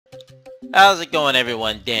How's it going,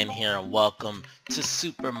 everyone? Dan here, and welcome to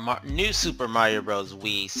new Super Mario Bros.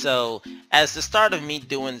 Wii. So, as the start of me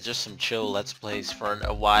doing just some chill Let's Plays for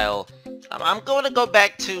a while, I'm going to go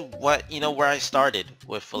back to where I started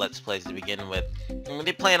with Let's Plays to begin with. I'm going to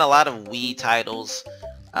be playing a lot of Wii titles.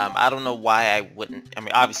 I don't know why I wouldn't. I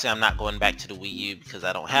mean, obviously I'm not going back to the Wii U because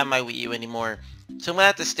I don't have my Wii U anymore. So I'm going to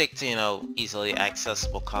have to stick to, easily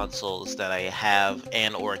accessible consoles that I have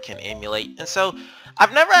and or can emulate. And so,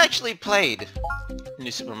 I've never actually played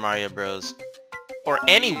New Super Mario Bros. Or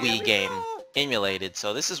any Wii game emulated,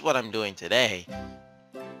 so this is what I'm doing today.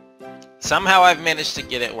 Somehow I've managed to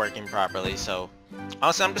get it working properly, so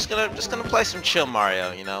honestly I'm just gonna play some chill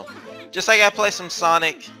Mario, Just like I play some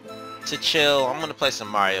Sonic to chill, I'm gonna play some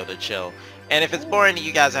Mario to chill. And if it's boring to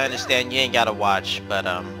you guys, I understand, you ain't gotta watch, but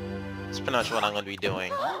it's pretty much what I'm gonna be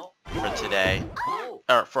doing for today.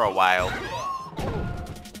 Or for a while.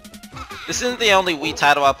 This isn't the only Wii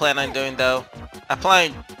title I plan on doing though. I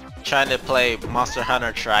plan on trying to play Monster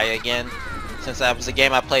Hunter Try again, since that was a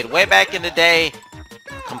game I played way back in the day,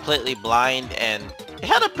 completely blind, and it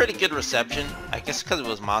had a pretty good reception. I guess because it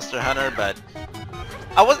was Monster Hunter, but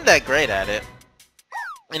I wasn't that great at it.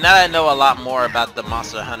 And now that I know a lot more about the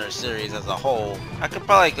Monster Hunter series as a whole, I could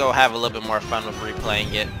probably go have a little bit more fun with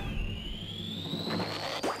replaying it.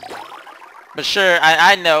 But sure,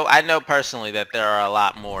 I know personally that there are a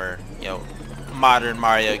lot more, modern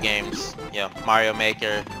Mario games, Mario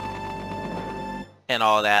Maker, and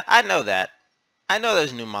all that. I know that. I know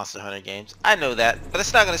there's new Monster Hunter games. I know that, but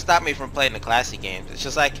it's not gonna stop me from playing the classic games. It's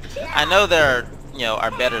just like, I know there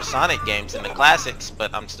are better Sonic games than the classics,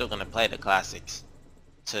 but I'm still gonna play the classics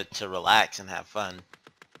to relax and have fun.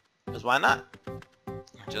 Because why not?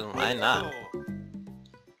 Just why not?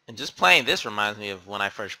 And just playing this reminds me of when I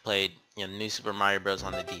first played, New Super Mario Bros.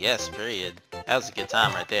 On the DS, period. That was a good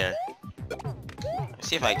time right there. Let's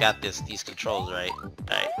see if I got these controls right.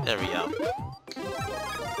 Alright, there we go.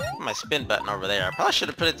 My spin button over there. I probably should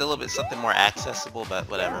have put it a little bit something more accessible, but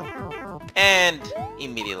whatever. And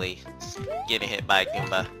immediately getting hit by a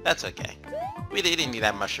Goomba. That's okay. We didn't need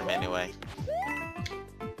that mushroom anyway.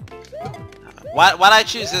 Why'd I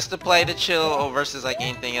choose this to play to chill versus like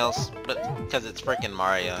anything else? But because it's freaking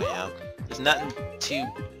Mario, There's nothing too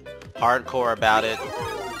hardcore about it.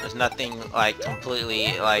 There's nothing like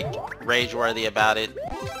completely like rage-worthy about it.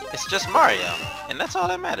 It's just Mario, and that's all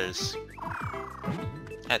that matters.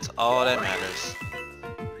 That's all that matters.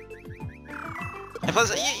 And plus,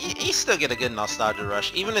 you still get a good nostalgia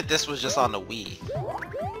rush, even if this was just on the Wii.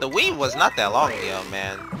 The Wii was not that long ago,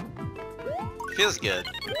 man. Feels good.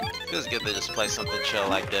 Feels good to just play something chill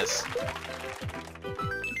like this.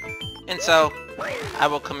 And so, I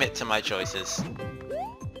will commit to my choices.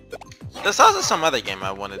 There's also some other game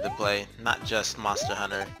I wanted to play, not just Monster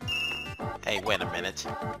Hunter. Hey, wait a minute.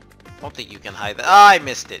 Don't think you can hide that. Oh, I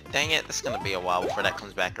missed it. Dang it. It's gonna be a while before that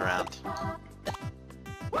comes back around. I'm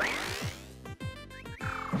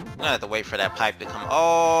gonna have to wait for that pipe to come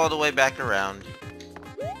all the way back around.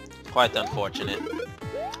 Quite unfortunate.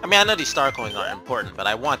 I mean, I know these star coins aren't important, but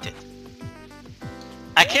I want it.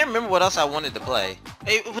 I can't remember what else I wanted to play.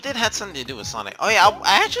 It did have something to do with Sonic. Oh yeah,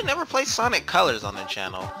 I actually never played Sonic Colors on the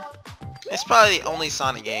channel. It's probably the only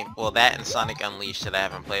Sonic game, well, that and Sonic Unleashed, that I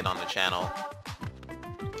haven't played on the channel.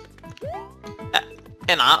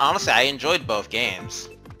 And honestly, I enjoyed both games.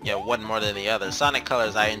 One more than the other. Sonic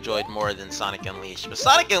Colors I enjoyed more than Sonic Unleashed. But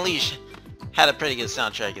Sonic Unleashed had a pretty good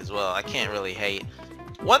soundtrack as well. I can't really hate.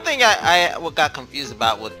 One thing I got confused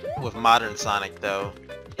about with modern Sonic, though,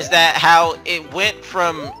 is that how it went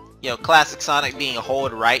from, classic Sonic being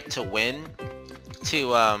hold right to win,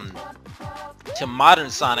 to modern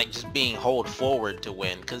Sonic just being hold forward to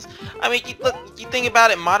win. Because, I mean, you think about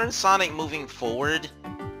it, modern Sonic moving forward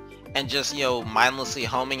and just, mindlessly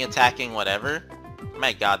homing, attacking, whatever.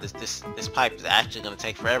 My god, this pipe is actually going to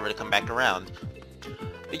take forever to come back around.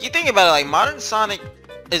 But you think about it, like, modern Sonic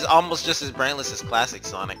is almost just as brainless as classic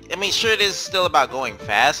Sonic. I mean, sure, it is still about going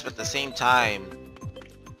fast, but at the same time...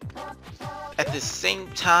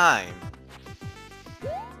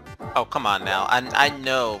 Oh, come on now. I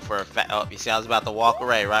know for a fact... Oh, you see, I was about to walk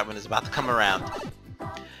away right when it's about to come around.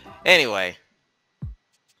 Anyway.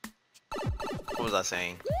 What was I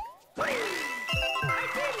saying?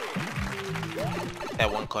 That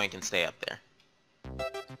one coin can stay up there.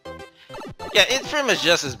 Yeah, it's pretty much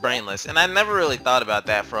just as brainless, and I never really thought about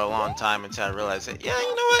that for a long time until I realized that, yeah,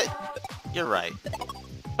 you know what? You're right.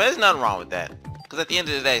 But there's nothing wrong with that. Because at the end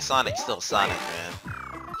of the day, Sonic's still Sonic, man.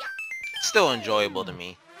 It's still enjoyable to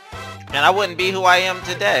me. And I wouldn't be who I am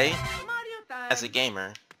today as a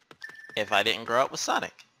gamer if I didn't grow up with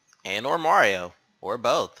Sonic. And or Mario. Or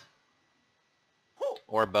both.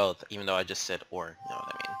 Or both, even though I just said or, you know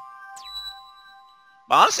what I mean.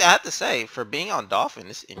 But honestly, I have to say, for being on Dolphin,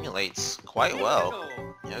 this emulates quite well.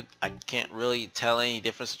 You know, I can't really tell any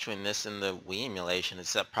difference between this and the Wii emulation,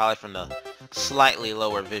 except probably from the slightly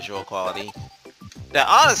lower visual quality. That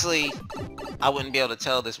honestly, I wouldn't be able to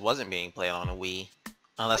tell this wasn't being played on a Wii,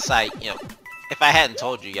 unless if I hadn't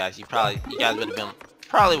told you guys, you guys would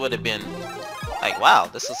have been like, wow,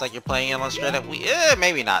 this looks like you're playing it on straight up Wii.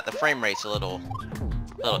 Maybe not. The frame rate's a little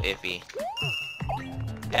iffy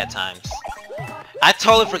at times. I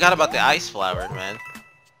totally forgot about the ice flower, man.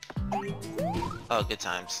 Oh, good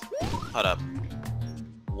times. Hold up.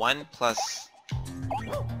 1 plus...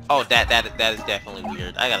 Oh, that is definitely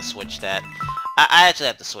weird. I gotta switch that. I actually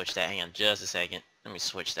have to switch that. Hang on just a second. Let me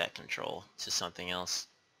switch that control to something else.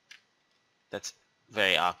 That's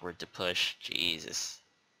very awkward to push. Jesus.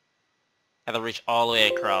 I have to reach all the way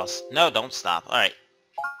across. No, don't stop. Alright.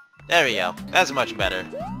 There we go. That's much better.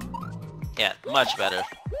 Yeah, much better.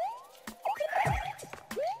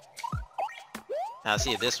 Now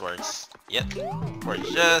see if this works. Yep.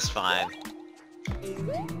 Works just fine.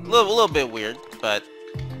 A little bit weird, but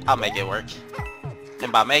I'll make it work.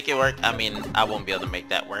 And by make it work, I mean I won't be able to make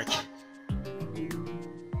that work.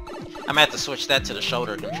 I'm gonna have to switch that to the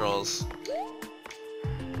shoulder controls.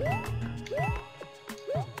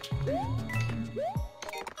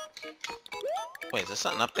 Wait, is there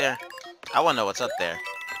something up there? I wanna know what's up there.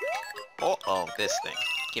 Oh, this thing.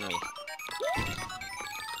 Give me.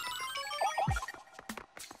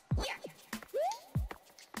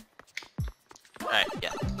 Alright,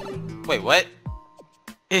 yeah. Wait, what?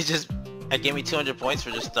 It gave me 200 points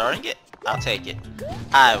for just throwing it? I'll take it.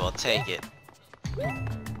 I will take it.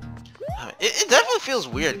 It definitely feels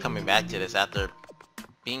weird coming back to this after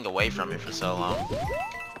being away from it for so long.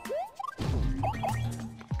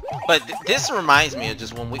 But this reminds me of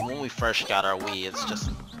just when we first got our Wii. It's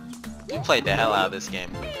just... we played the hell out of this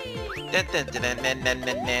game.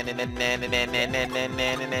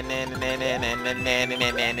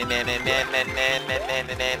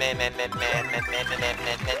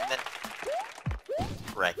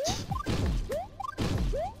 Wrecked.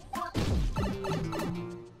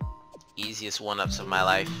 Easiest one-ups of my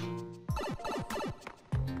life.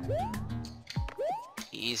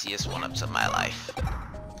 Easiest one-ups of my life.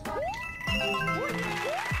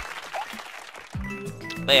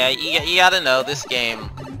 But yeah, you gotta know, this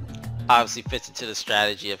game obviously fits into the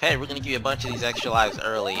strategy of, hey, we're gonna give you a bunch of these extra lives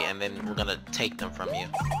early, and then we're gonna take them from you.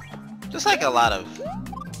 Just like a lot of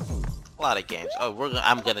games. Oh,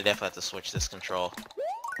 I'm gonna definitely have to switch this control.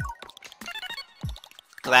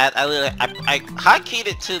 Cause I hotkeyed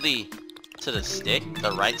it to the stick,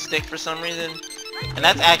 the right stick for some reason, and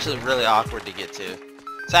that's actually really awkward to get to.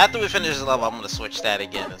 So after we finish this level, I'm gonna switch that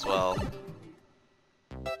again as well.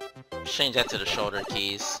 Change that to the shoulder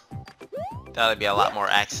keys. That'll be a lot more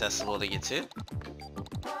accessible to get to.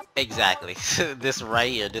 Exactly. This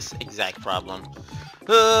right here, this exact problem.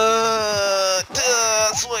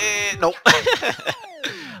 Sweet. Nope.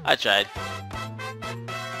 I tried.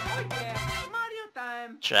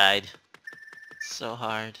 Tried. So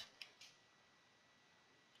hard.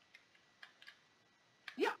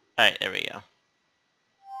 Alright, there we go.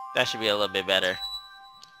 That should be a little bit better.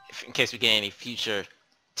 In case we get any future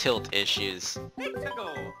tilt issues.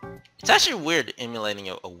 It's actually weird emulating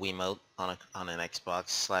a Wiimote on an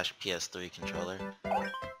Xbox/PS3 controller.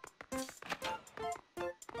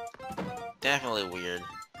 Definitely weird.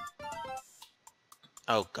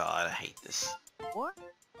 Oh god, I hate this.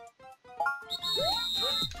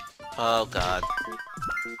 Oh god.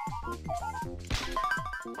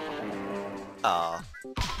 Oh.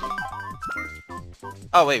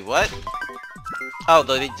 Oh wait, what? Oh,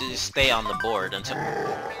 they just stay on the board until...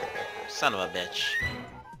 Son of a bitch.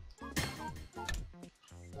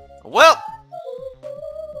 Well!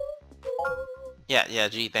 Yeah,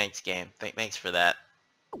 gee, thanks game. Thanks for that.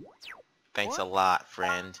 Thanks a lot,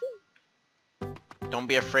 friend. Don't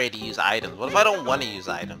be afraid to use items. What if I don't want to use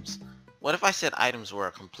items? What if I said items were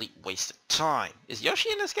a complete waste of time? Is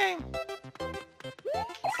Yoshi in this game?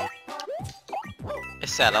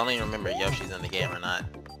 It's sad, I don't even remember if Yoshi's in the game or not.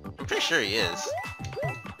 I'm pretty sure he is.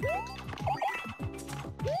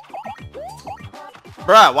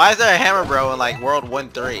 Bruh, why is there a Hammer Bro in like World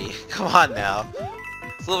 1-3? Come on now.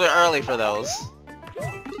 It's a little bit early for those.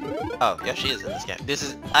 Oh, Yoshi is in this game. This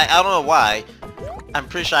is... I don't know why. I'm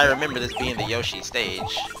pretty sure I remember this being the Yoshi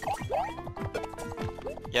stage.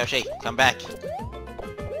 Yoshi, come back.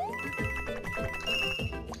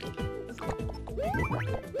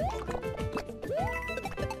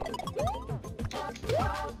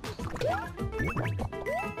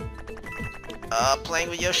 Playing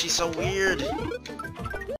with Yoshi's so weird.